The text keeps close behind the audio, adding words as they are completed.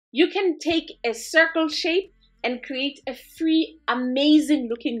You can take a circle shape and create a free, amazing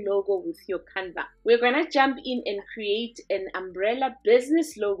looking logo with your Canva. We're gonna jump in and create an umbrella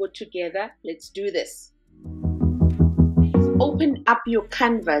business logo together. Let's do this. Open up your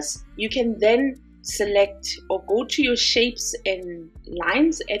canvas. You can then select or go to your shapes and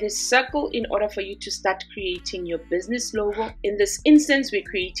lines, add a circle in order for you to start creating your business logo. In this instance, we're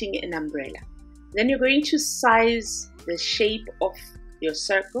creating an umbrella. Then you're going to size the shape of your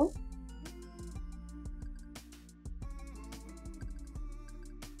circle.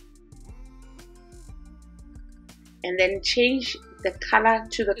 And then change the color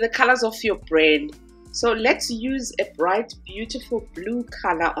to the colors of your brand. So let's use a bright, beautiful blue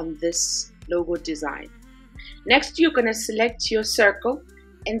color on this logo design. Next, you're going to select your circle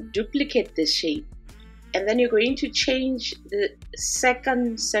and duplicate the shape. And then you're going to change the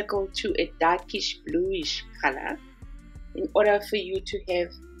second circle to a darkish bluish color in order for you to have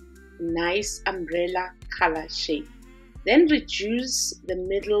nice umbrella color shape. Then reduce the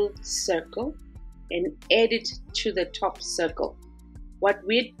middle circle and add it to the top circle. What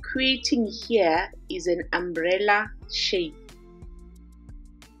we're creating here is an umbrella shape.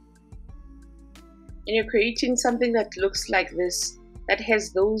 And you're creating something that looks like this, that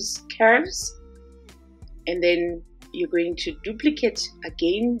has those curves. And then you're going to duplicate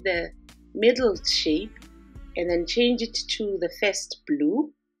again the middle shape and then change it to the first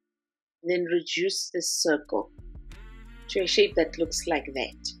blue. Then reduce the circle to a shape that looks like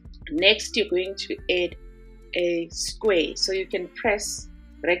that. Next, you're going to add a square. So you can press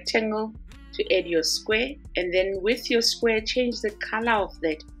rectangle to add your square, and then with your square, change the color of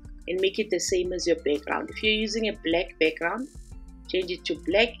that and make it the same as your background. If you're using a black background, change it to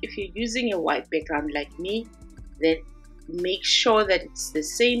black. If you're using a white background like me, then make sure that it's the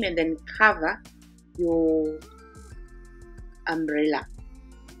same and then cover your umbrella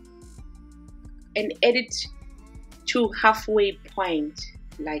and add it to halfway point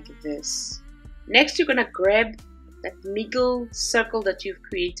like this. Next, you're going to grab that middle circle that you've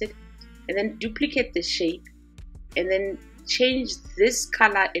created and then duplicate the shape and then change this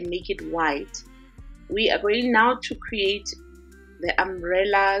color and make it white. We are going now to create the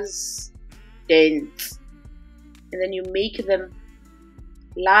umbrella's dents, and then you make them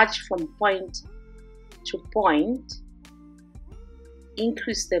large from point to point.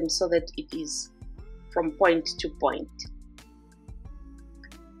 Increase them so that it is from point to point.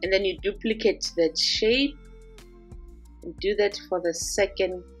 And then you duplicate that shape and do that for the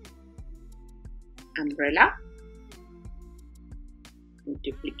second umbrella. And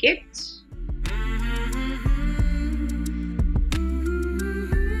duplicate.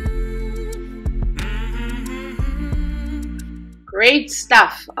 Great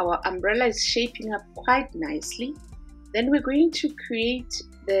stuff. Our umbrella is shaping up quite nicely. Then we're going to create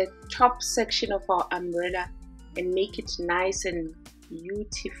the top section of our umbrella and make it nice and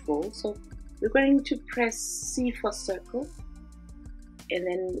beautiful. So we're going to press C for circle, and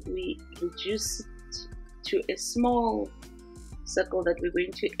then we reduce it to a small circle that we're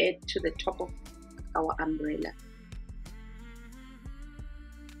going to add to the top of our umbrella.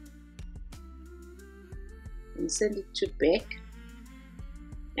 And send it to back,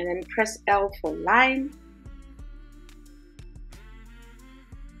 and then press L for line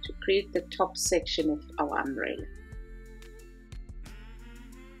to create the top section of our umbrella.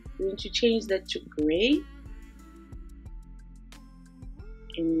 We're going to change that to gray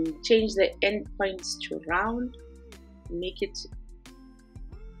and change the end points to round. Make it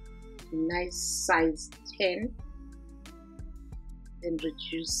a nice size 10, then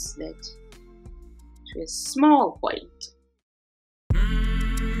reduce that to a small point.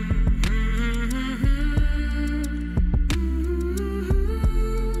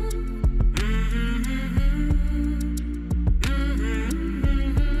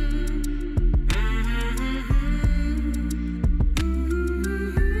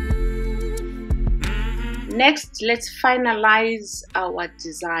 Next, let's finalize our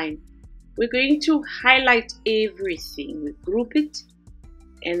design. We're going to highlight everything. We group it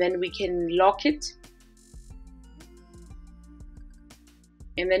and then we can lock it.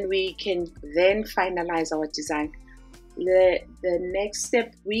 And then we can then finalize our design. The next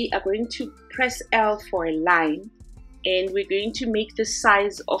step, we are going to press L for a line, and we're going to make the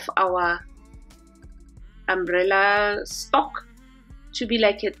size of our umbrella stock to be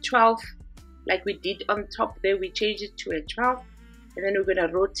like a 12. Like we did on top there, we change it to a 12, and then we're going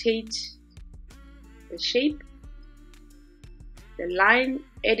to rotate the shape, the line,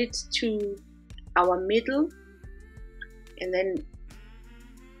 add it to our middle, and then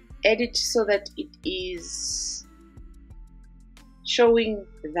add it so that it is showing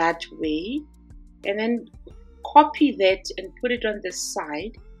that way, and then copy that and put it on the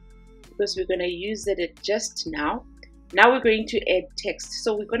side because we're going to use it just now. Now we're going to add text.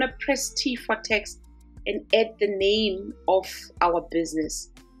 So we're going to press T for text and add the name of our business.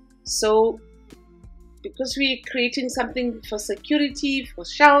 So because we're creating something for security, for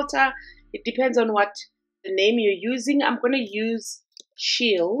shelter, it depends on what the name you're using. I'm going to use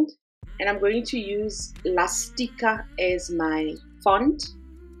Shield, and I'm going to use Lastica as my font,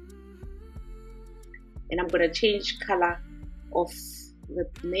 and I'm going to change color of the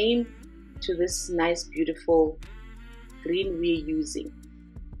name to this nice beautiful green we're using,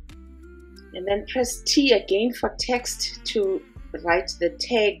 and then press T again for text to write the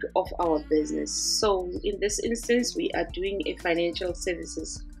tag of our business. So in this instance we are doing a financial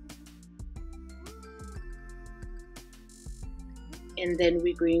services, and then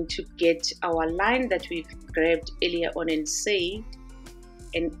we're going to get our line that we've grabbed earlier on and saved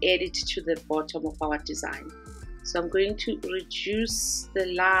and add it to the bottom of our design. So I'm going to reduce the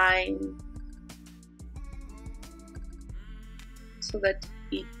line so that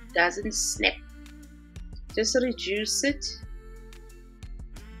it doesn't snap. Just reduce it,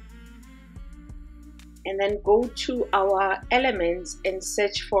 and then go to our elements and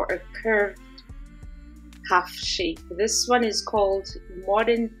search for a curved half shape. This one is called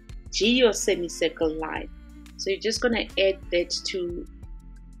modern geo semicircle line. So you're just going to add that to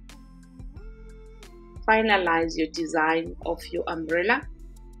finalize your design of your umbrella,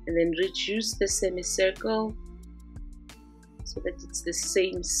 and then reduce the semicircle so that it's the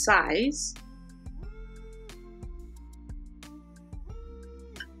same size.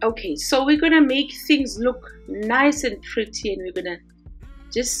 Okay, so we're gonna make things look nice and pretty, and we're gonna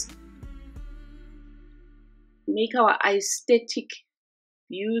just make our aesthetic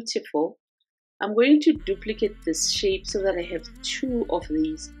beautiful. I'm going to duplicate this shape so that I have two of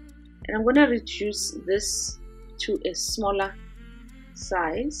these, and I'm gonna reduce this to a smaller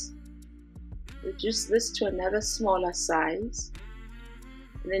size, reduce this to another smaller size,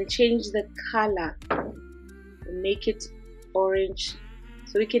 and then change the color and make it orange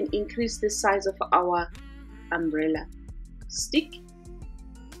so we can increase the size of our umbrella stick.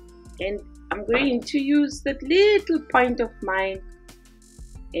 And I'm going to use that little point of mine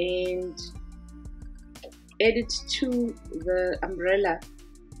and add it to the umbrella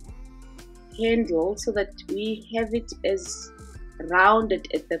handle so that we have it as rounded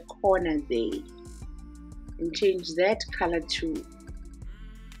at the corner there, and change that color to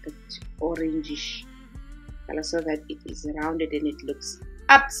that orangish color so that it is rounded and it looks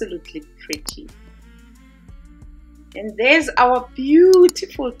absolutely pretty. And there's our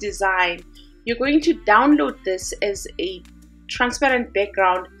beautiful design. You're going to download this as a transparent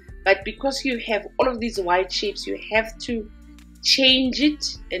background, but because you have all of these white shapes, you have to change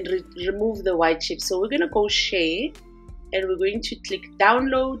it and remove the white shape. So we're going to go share, and we're going to click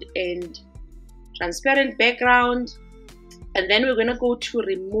download and transparent background, and then we're going to go to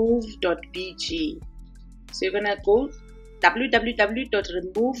remove.bg. So you're going to go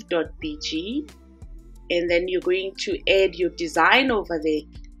www.remove.bg, and then you're going to add your design over there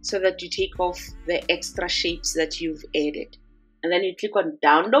so that you take off the extra shapes that you've added. And then you click on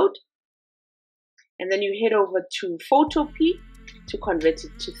download, and then you head over to Photopea to convert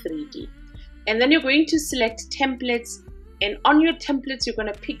it to 3D. And then you're going to select templates, and on your templates you're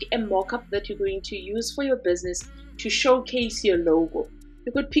going to pick a mockup that you're going to use for your business to showcase your logo.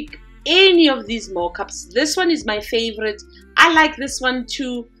 You could pick any of these mockups. This one is my favorite. I like this one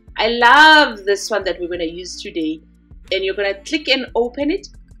too. I love this one that we're going to use today. And you're going to click and open it,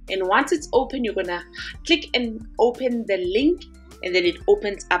 and once it's open you're going to click and open the link, and then it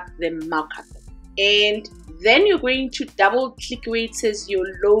opens up the mockup. And then you're going to double click where it says your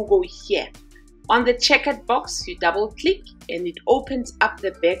logo here. On the checkered box you double click, and it opens up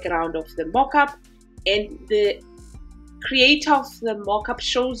the background of the mockup, and the creator of the mockup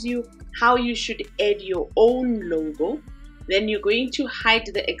shows you how you should add your own logo. Then you're going to hide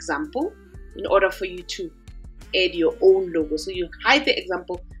the example in order for you to add your own logo. So you hide the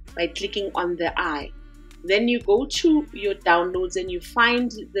example by clicking on the eye. Then you go to your downloads and you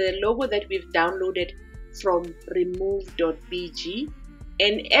find the logo that we've downloaded from remove.bg,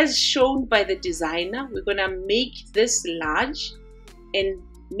 and as shown by the designer, we're going to make this large and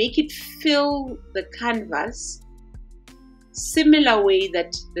make it fill the canvas similar way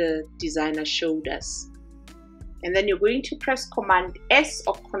that the designer showed us. And then you're going to press Command S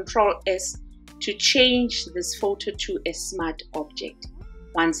or Control S to change this photo to a smart object.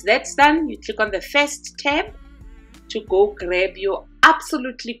 Once that's done, you click on the first tab to go grab your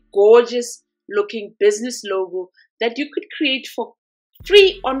absolutely gorgeous looking business logo that you could create for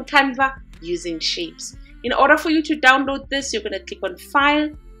free on Canva using shapes. In order for you to download this, you're going to click on File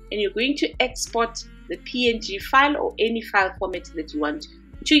and you're going to export the PNG file or any file format that you want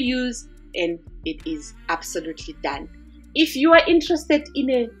to use, and it is absolutely done. If you are interested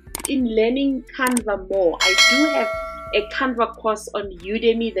in learning Canva more, I do have a Canva course on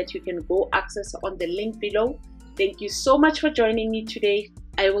Udemy that you can go access on the link below. Thank you so much for joining me today.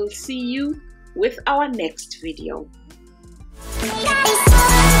 I will see you with our next video.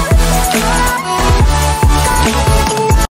 Guys.